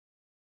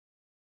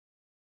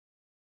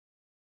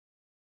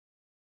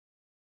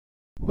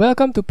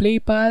Welcome to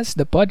PlayPass,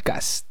 the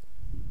podcast.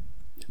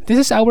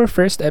 This is our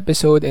first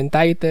episode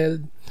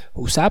entitled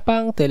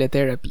Usapang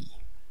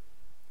Teletherapy.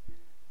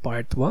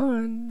 Part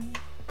 1.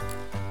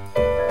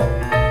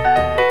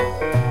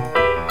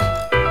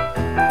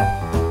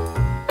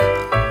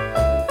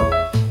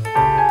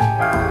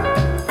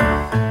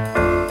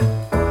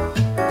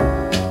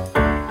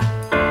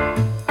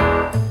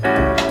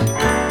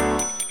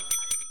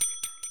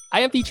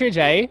 I am Teacher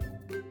Jai.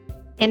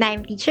 And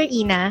I'm Teacher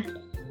Ina.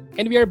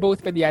 And we are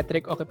both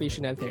pediatric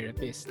occupational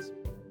therapists.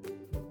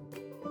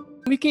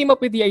 We came up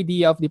with the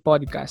idea of the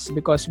podcast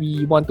because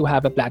we want to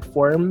have a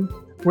platform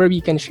where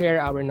we can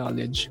share our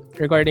knowledge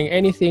regarding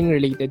anything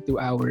related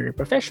to our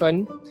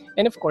profession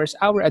and, of course,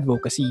 our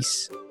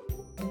advocacies.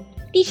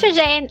 Teacher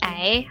Jai and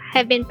I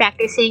have been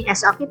practicing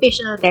as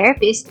occupational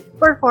therapists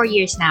for 4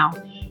 years now.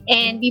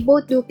 And we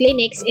both do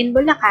clinics in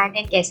Bulacan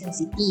and Quezon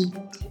City.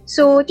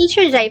 So,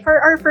 Teacher Jai,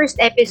 for our first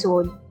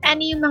episode,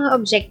 ano yung mga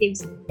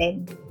objectives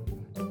natin?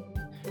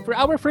 For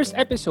our first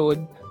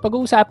episode,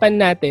 pag-uusapan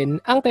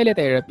natin ang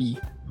teletherapy.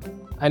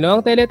 Ano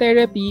ang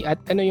teletherapy at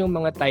ano yung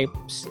mga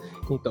types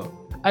nito?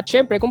 At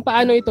syempre, kung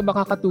paano ito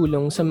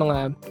makakatulong sa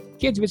mga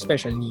kids with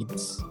special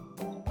needs.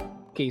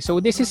 Okay,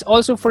 so this is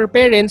also for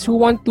parents who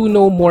want to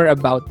know more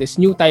about this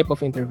new type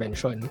of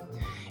intervention.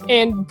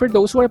 And for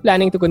those who are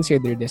planning to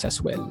consider this as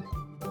well.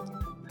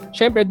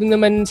 Syempre, dun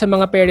naman sa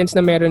mga parents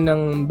na meron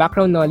ng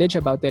background knowledge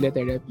about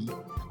teletherapy,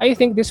 I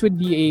think this would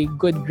be a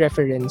good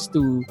reference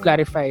to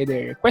clarify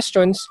their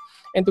questions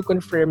and to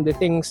confirm the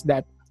things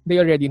that they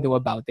already know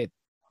about it.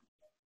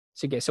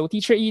 Sige, so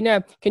Teacher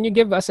Ina, can you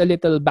give us a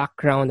little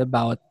background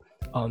about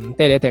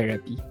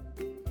teletherapy?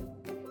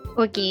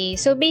 Okay,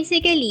 so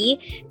basically,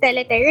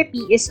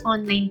 teletherapy is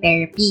online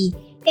therapy.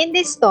 In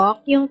this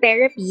talk, yung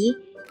therapy,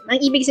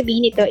 ang ibig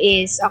sabihin nito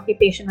is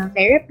occupational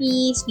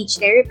therapy, speech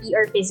therapy,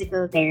 or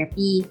physical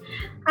therapy.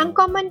 Ang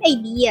common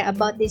idea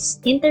about this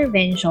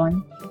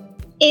intervention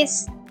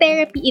is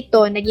therapy ito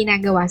na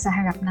ginagawa sa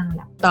harap ng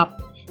laptop.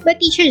 But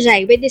Teacher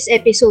Jai, with this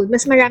episode,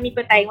 mas marami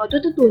pa tayong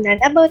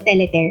matututunan about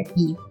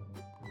teletherapy.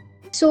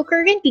 So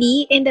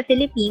currently, in the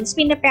Philippines,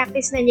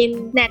 pinapractice na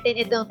rin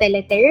natin itong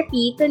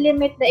teletherapy to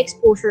limit the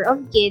exposure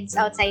of kids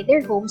outside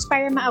their homes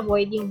para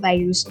ma-avoid yung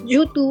virus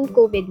due to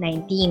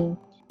COVID-19.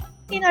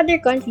 In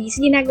other countries,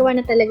 ginagawa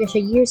na talaga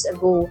siya years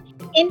ago.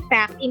 In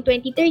fact, in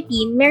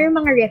 2013, mayroong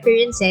mga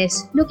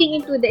references looking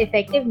into the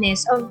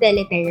effectiveness of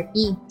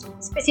teletherapy,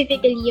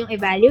 specifically yung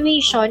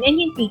evaluation and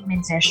yung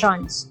treatment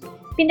sessions.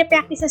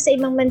 Pinapractice na sa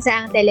ibang bansa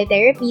ang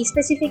teletherapy,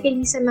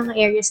 specifically sa mga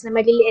areas na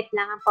maliliit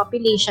lang ang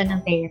population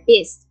ng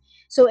therapist.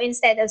 So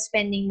instead of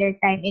spending their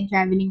time in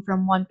traveling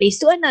from one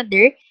place to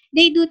another,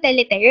 they do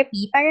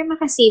teletherapy para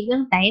makasave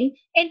ng time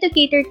and to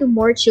cater to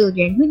more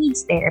children who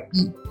needs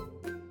therapy.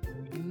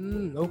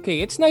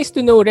 Okay, it's nice to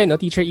know rin,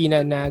 Teacher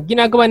Ina, na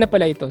ginagawa na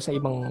pala ito sa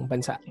ibang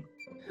bansa.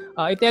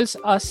 It tells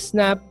us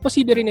na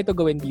posible rin ito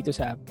gawin dito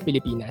sa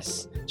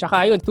Pilipinas.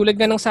 Tsaka yun, tulad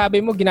nga ng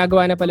sabi mo,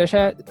 ginagawa na pala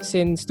siya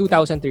since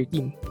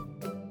 2013.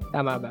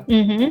 Tama ba?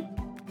 Mm-hmm.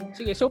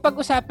 Sige, so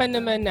pag-usapan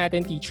naman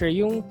natin, Teacher,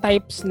 yung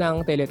types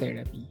ng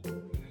teletherapy.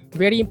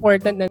 Very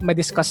important na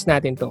ma-discuss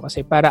natin to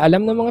kasi para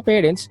alam ng mga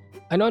parents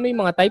ano-ano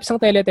yung mga types ng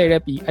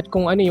teletherapy at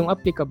kung ano yung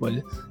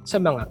applicable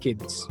sa mga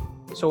kids.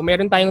 So,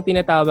 meron tayong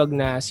tinatawag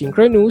na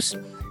synchronous,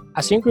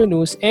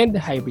 asynchronous, and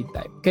hybrid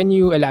type. Can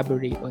you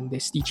elaborate on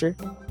this, Teacher?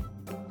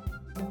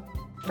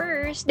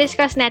 First,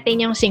 discuss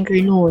natin yung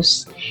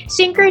synchronous.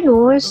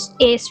 Synchronous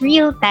is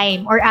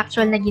real-time or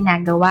actual na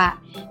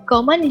ginagawa.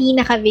 Commonly,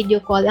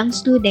 naka-video call ang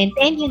student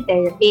and yung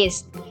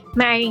therapist.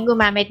 Maaaring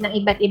gumamit ng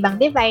iba't ibang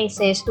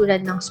devices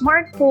tulad ng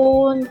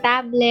smartphone,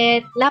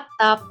 tablet,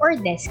 laptop, or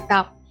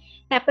desktop.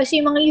 Tapos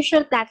yung mga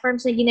usual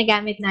platforms na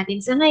ginagamit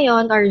natin sa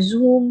ngayon are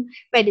Zoom,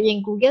 pwede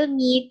rin Google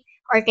Meet,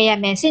 or kaya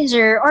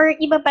Messenger, or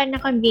iba pa na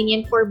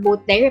convenient for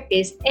both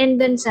therapist and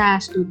dun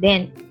sa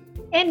student.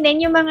 And then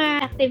yung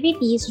mga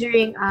activities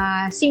during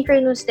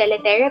synchronous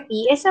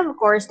teletherapy is of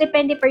course,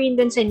 depende pa rin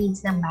dun sa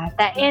needs ng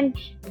bata. And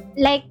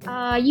like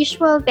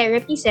usual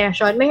therapy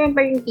session, mayroon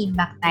pa rin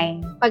feedback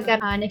time pag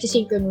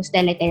nagsisynchronous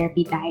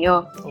teletherapy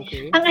tayo.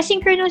 Okay. Ang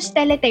asynchronous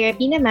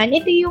teletherapy naman,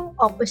 ito yung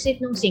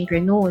opposite ng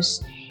synchronous.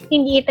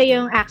 Hindi ito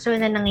yung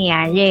actual na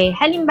nangyayari.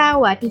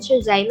 Halimbawa,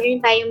 Teacher Zai,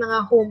 meron tayong mga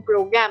home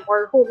program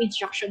or home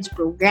instructions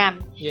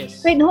program.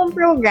 Yes. With home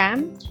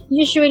program,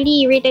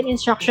 usually written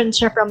instructions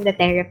siya from the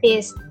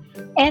therapist.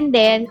 And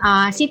then,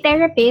 si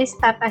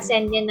therapist,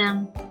 papasend niya ng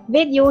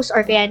videos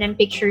or kaya ng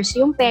pictures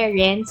yung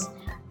parents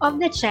of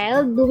the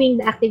child doing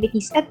the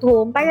activities at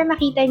home para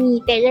makita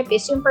ni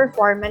therapist yung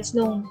performance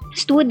ng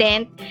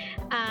student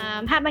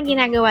habang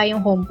ginagawa yung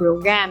home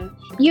program.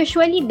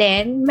 Usually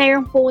then,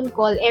 mayroong phone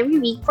call every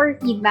week for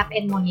feedback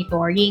and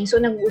monitoring.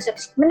 So,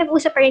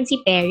 nag-usap pa rin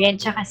si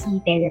parent tsaka si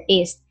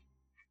therapist.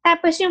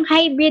 Tapos yung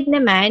hybrid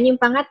naman, yung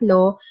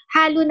pangatlo,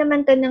 halo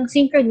naman to ng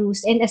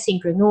synchronous and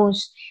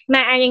asynchronous.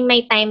 Maaring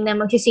may time na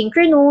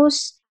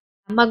magsisynchronous,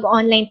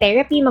 mag-online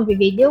therapy,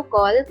 mag-video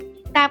call,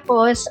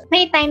 Tapos,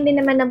 may time din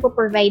naman na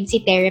po-provide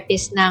si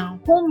therapist ng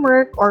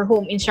homework or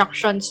home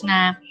instructions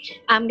na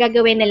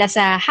gagawin nila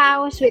sa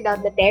house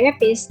without the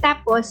therapist.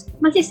 Tapos,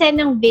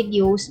 magsisend ng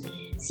videos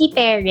si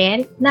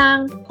parent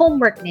ng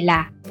homework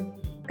nila.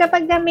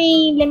 Kapag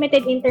may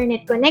limited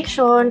internet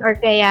connection or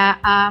kaya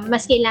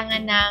mas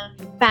kailangan ng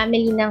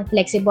family ng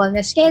flexible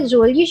na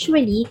schedule,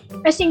 usually,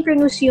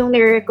 asynchronous yung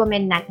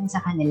nire-recommend natin sa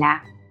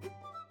kanila.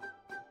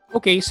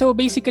 Okay, so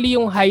basically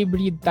yung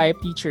hybrid type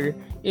teacher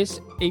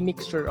is a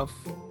mixture of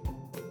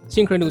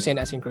synchronous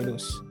and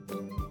asynchronous.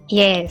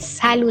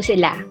 Yes, halo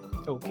sila.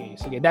 Okay,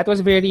 sige. That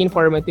was very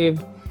informative.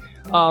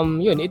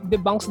 Yun, it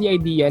debunks the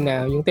idea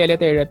na yung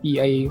teletherapy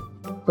ay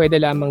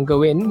pwede lamang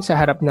gawin sa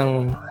harap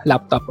ng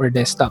laptop or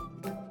desktop.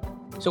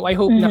 So I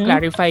hope na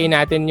clarify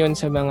natin yun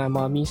sa mga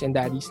mommies and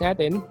daddies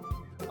natin.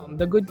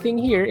 The good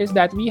thing here is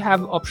that we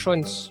have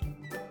options.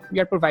 We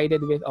are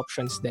provided with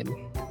options then.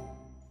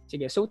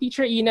 Sige, so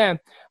Teacher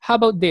Ina, how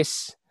about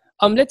this?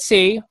 Let's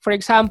say, for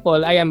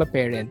example, I am a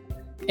parent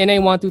and I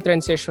want to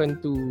transition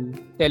to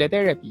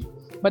teletherapy,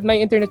 but my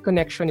internet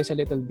connection is a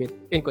little bit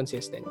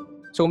inconsistent.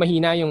 So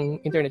mahina yung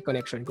internet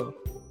connection ko.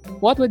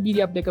 What would be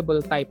the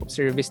applicable type of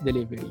service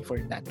delivery for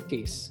that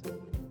case?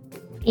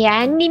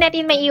 Yan, hindi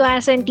natin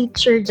maiwasan,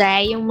 Teacher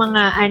Jai, yung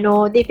mga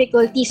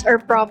difficulties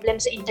or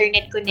problems sa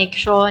internet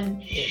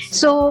connection. Yes.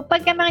 So,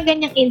 pagka mga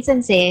ganyang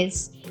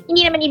instances,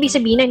 hindi naman ibig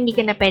sabihin na hindi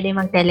ka na pwede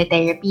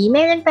mag-teletherapy.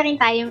 Meron pa rin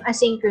tayong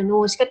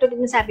asynchronous. Katulad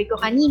ng sabi ko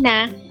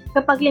kanina,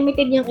 kapag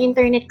limited yung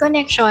internet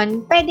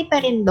connection, pwede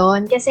pa rin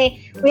doon.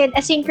 Kasi with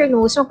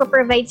asynchronous,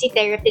 magpa-provide si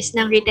therapist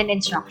ng written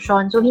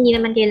instruction. So, hindi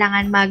naman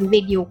kailangan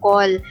mag-video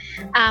call.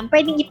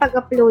 Pwedeng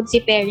ipag-upload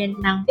si parent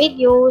ng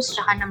videos,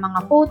 tsaka ng mga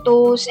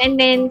photos, and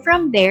then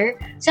from there,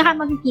 saka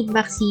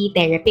mag-feedback si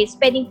therapist.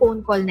 Pwedeng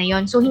phone call na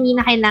yon. So, hindi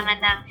na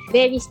kailangan ng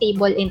very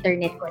stable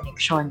internet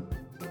connection.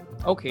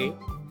 Okay.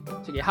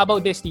 Sige, how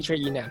about this, Teacher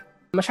Ina?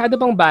 Masyado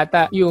bang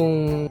bata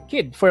yung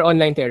kid for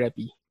online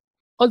therapy?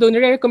 Although,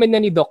 nire-recommend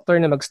na ni doctor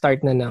na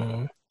mag-start na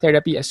ng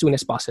therapy as soon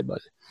as possible.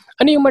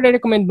 Ano yung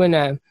marirecommend mo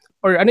na,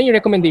 or ano yung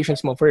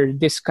recommendations mo for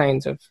this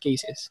kinds of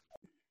cases?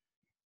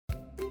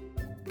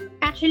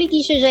 Actually,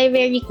 Teacher Jai,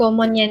 very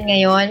common yan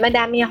ngayon.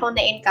 Madami akong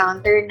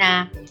na-encounter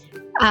na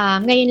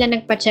ngayon lang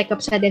nagpa-check up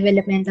sa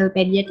developmental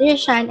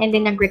pediatrician and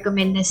then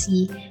nag-recommend na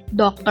si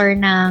doctor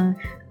ng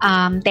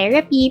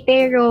therapy.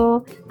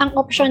 Pero ang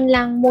option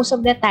lang most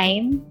of the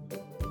time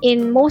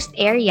in most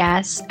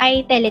areas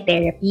ay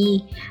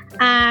teletherapy.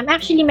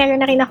 Actually,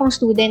 meron na rin akong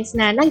students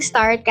na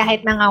nag-start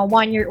kahit mga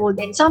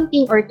 1-year-old and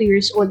something or 2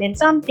 years old and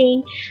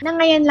something na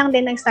ngayon lang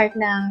din nag-start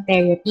ng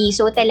therapy.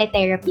 So,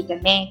 teletherapy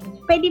kami.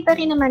 Pwede pa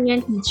rin naman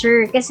yun,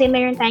 teacher, kasi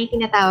meron tayong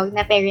tinatawag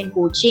na parent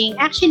coaching.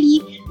 Actually,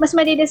 mas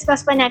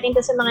madidiscuss pa natin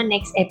to sa mga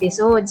next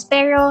episodes.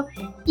 Pero,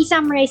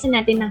 i-summarize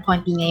natin ng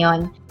konti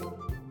ngayon.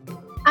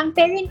 Ang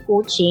parent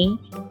coaching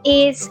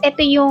is,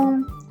 ito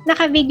yung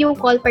naka-video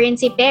call pa rin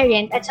si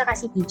parent at saka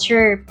si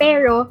teacher.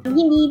 Pero,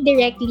 hindi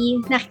directly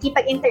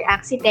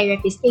nakikipag-interact si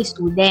therapist kay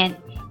student.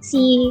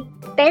 Si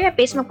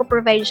therapist,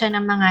 magpo-provide siya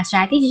ng mga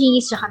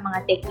strategies, saka mga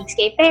techniques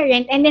kay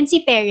parent, and then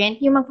si parent,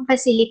 yung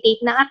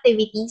magpo-facilitate ng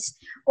activities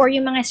or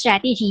yung mga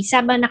strategies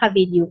habang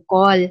naka-video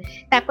call.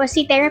 Tapos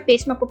si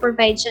therapist,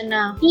 magpo-provide siya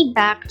ng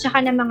feedback, saka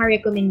ng mga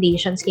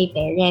recommendations kay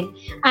parent.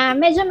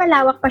 Medyo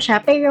malawak pa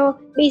siya, pero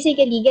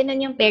basically,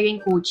 ganun yung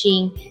parent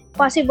coaching.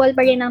 Possible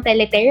pa rin ng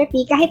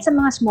teletherapy kahit sa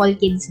mga small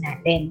kids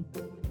natin.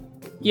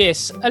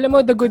 Yes, alam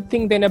mo, the good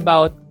thing then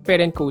about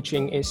parent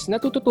coaching is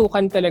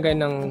natututukan talaga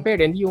ng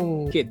parent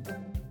yung kid.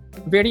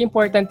 Very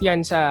important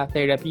yan sa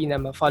therapy na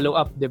ma-follow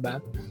up, di ba?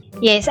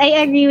 Yes,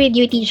 I agree with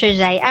you, Teacher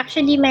Zai.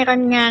 Actually,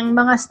 meron ngang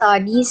mga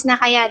studies na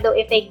kaya daw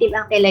effective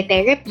ang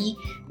teletherapy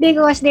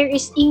because there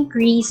is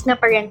increased na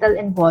parental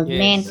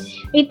involvement. Yes.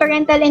 With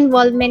parental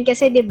involvement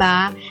kasi, di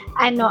ba,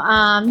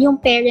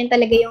 yung parent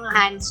talaga yung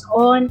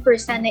hands-on,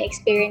 first na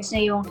na-experience na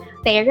yung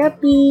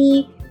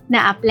therapy,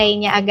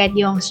 na-apply niya agad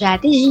yung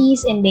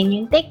strategies and then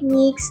yung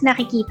techniques,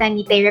 nakikita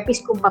ni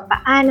therapist kung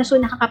papaano,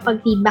 so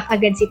nakakapag-feedback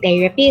agad si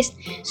therapist.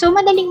 So,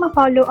 madaling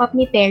ma-follow up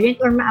ni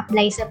parent or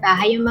ma-apply sa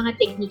bahay yung mga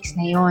techniques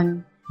na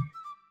yon.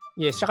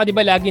 Yes, tsaka di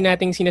ba lagi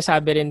nating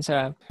sinasabi rin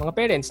sa mga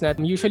parents na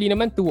usually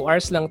naman 2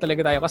 hours lang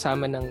talaga tayo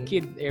kasama ng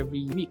kid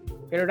every week.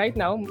 Pero right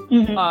now,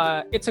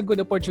 it's a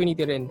good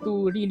opportunity rin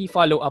to really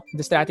follow up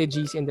the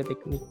strategies and the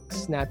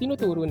techniques na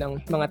tinuturo ng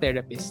mga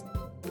therapist.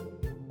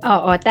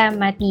 Oo,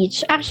 tama,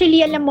 Teach.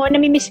 Actually, alam mo,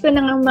 namimiss ko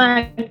na nga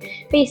mag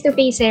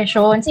face-to-face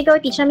sessions.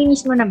 Ikaw, Teach,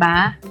 namimiss mo na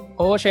ba?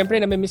 Oo,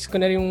 syempre, namimiss ko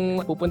na yung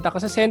pupunta ka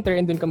sa center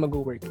and dun ka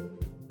mag-work.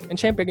 And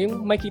syempre,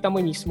 yung makita mo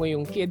mismo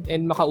yung kid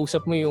and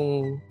makausap mo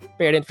yung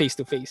parent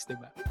face-to-face, di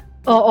ba?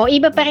 Oo,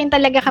 iba pa rin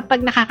talaga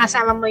kapag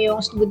nakakasama mo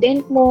yung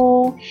student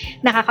mo,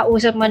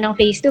 nakakausap mo ng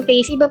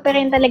face-to-face, iba pa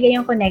rin talaga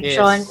yung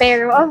connection. Yes.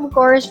 Pero of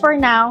course, for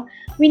now,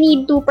 we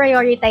need to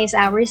prioritize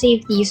our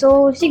safety.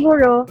 So,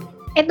 siguro,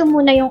 ito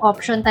muna yung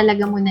option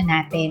talaga muna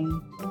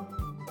natin.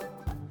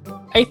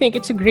 I think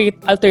it's a great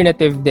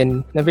alternative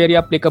din na very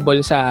applicable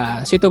sa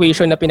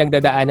situation na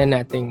pinagdadaanan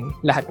nating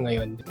lahat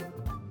ngayon.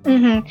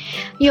 Mhm.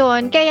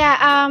 Yun, kaya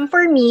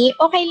for me,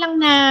 okay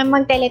lang na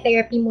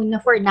mag-teletherapy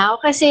muna for now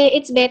kasi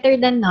it's better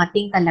than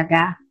nothing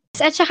talaga.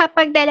 At saka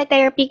pag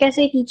teletherapy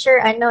kasi teacher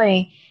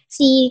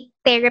si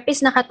therapist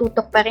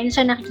nakatutok pa rin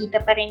siya,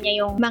 nakikita pa rin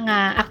niya yung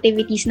mga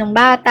activities ng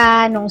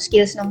bata, nung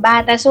skills ng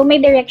bata. So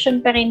may direction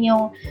pa rin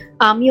yung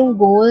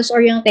goals or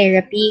yung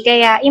therapy.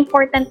 Kaya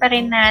important pa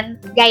rin na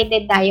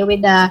guided tayo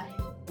with the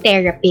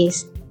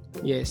therapist.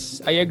 Yes,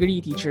 I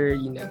agree, Teacher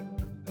Ina.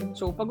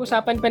 So,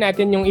 pag-usapan pa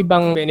natin yung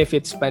ibang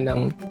benefits pa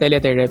ng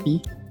teletherapy.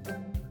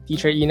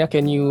 Teacher Ina,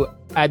 can you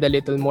add a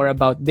little more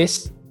about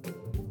this?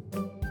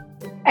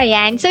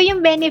 Ayan. So,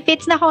 yung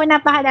benefits,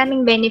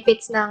 napakadaming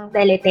benefits ng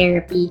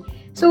teletherapy.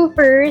 So,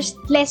 first,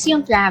 less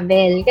yung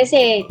travel.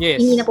 Kasi, Yes.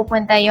 hindi na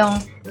pupunta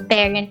yung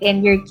parent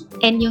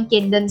and yung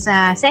kid dun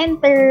sa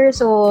center.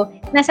 So,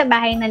 nasa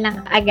bahay na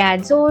lang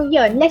agad. So,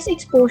 yun, less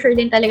exposure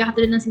din talaga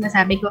katulad ng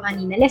sinasabi ko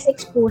kanina. Less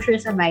exposure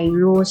sa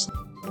virus.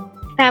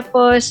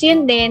 Tapos,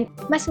 yun din,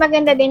 mas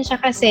maganda din siya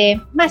kasi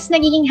mas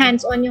nagiging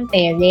hands-on yung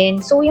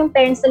parents. So, yung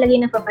parents talaga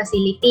yung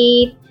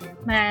nagpa-facilitate,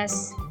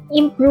 mas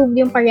improve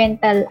yung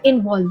parental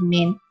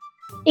involvement.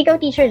 Ikaw,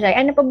 Teacher Jai,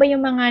 ano pa ba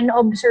yung mga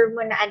na-observe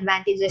mo na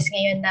advantages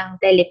ngayon ng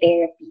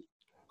teletherapy?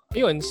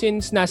 Ayun,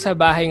 since nasa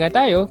bahay nga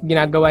tayo,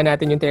 ginagawa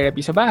natin yung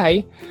therapy sa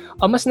bahay,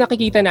 mas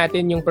nakikita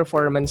natin yung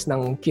performance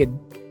ng kid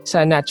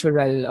sa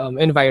natural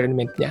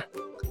environment niya.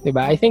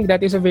 Diba? I think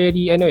that is a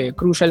very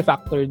crucial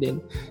factor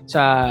din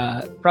sa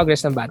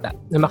progress ng bata.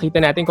 Na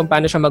makita natin kung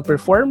paano siya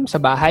mag-perform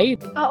sa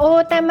bahay. Oo,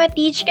 tama,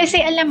 Teach.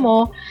 Kasi alam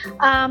mo,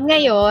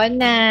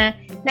 ngayon na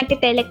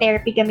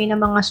nagte-teletherapy kami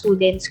ng mga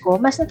students ko,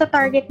 mas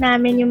natatarget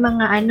namin yung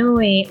mga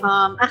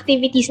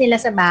activities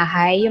nila sa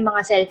bahay, yung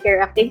mga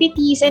self-care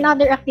activities and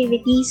other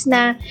activities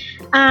na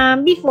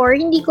before,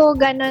 hindi ko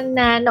ganun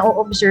na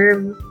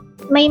na-observe.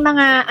 May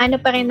mga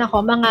pa rin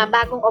ako, mga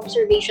bagong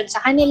observation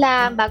sa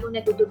kanila, bagong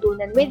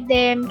natututunan with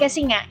them.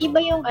 Kasi nga,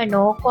 iba yung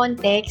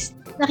context,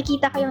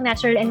 nakikita ko yung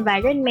natural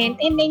environment,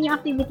 and then yung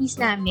activities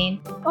namin,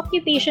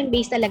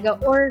 occupation-based talaga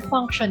or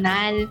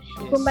functional.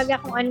 Yes. Kumbaga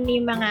kung ano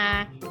yung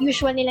mga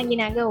usual nilang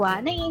ginagawa,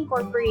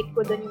 na-incorporate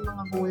ko doon yung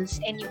mga goals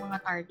and yung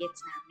mga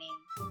targets namin.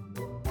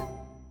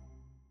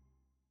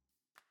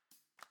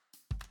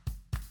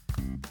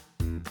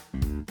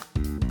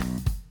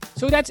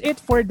 So that's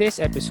it for this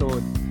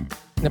episode.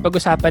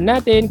 Napag-usapan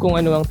natin kung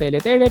ano ang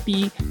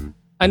teletherapy,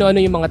 ano-ano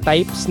yung mga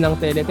types ng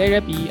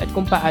teletherapy, at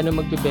kung paano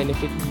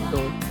magbe-benefit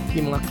dito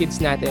yung mga kids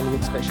natin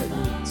with special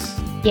needs.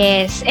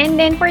 Yes, and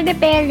then for the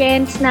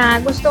parents na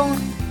gustong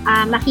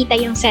makita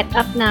yung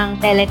setup ng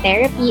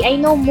teletherapy, I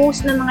know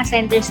most ng mga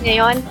centers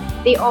ngayon,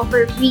 they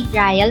offer free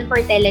trial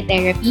for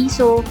teletherapy.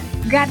 So,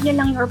 grab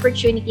nyo lang yung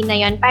opportunity na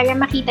yon para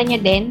makita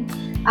nyo din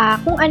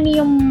kung ano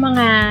yung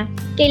mga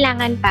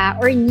kailangan pa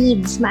or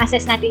needs,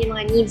 ma-assess natin yung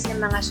mga needs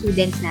ng mga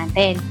students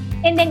natin.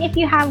 And then if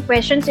you have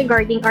questions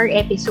regarding our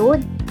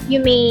episode,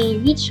 you may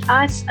reach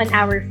us on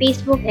our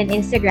Facebook and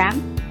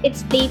Instagram.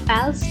 It's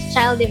Playpals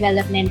Child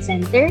Development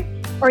Center,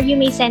 or you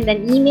may send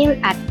an email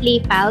at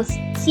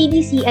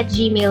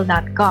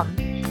playpalscdc@gmail.com.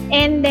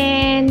 And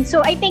then,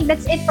 so I think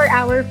that's it for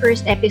our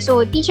first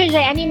episode. Teacher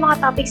Jai, ano yung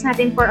mga topics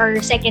natin for our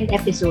second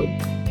episode?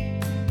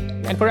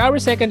 And for our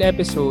second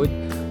episode,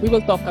 we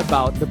will talk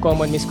about the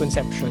common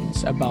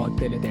misconceptions about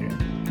teletherapy.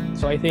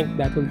 So I think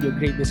that will be a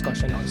great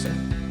discussion also.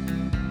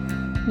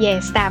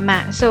 Yes,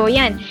 tama. So,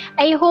 yan.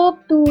 I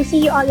hope to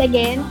see you all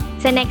again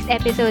sa next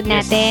episode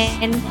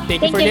natin.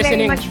 Thank you for very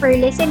listening. much for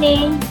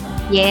listening.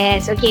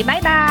 Yes. Okay,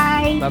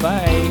 bye-bye.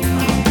 Bye-bye.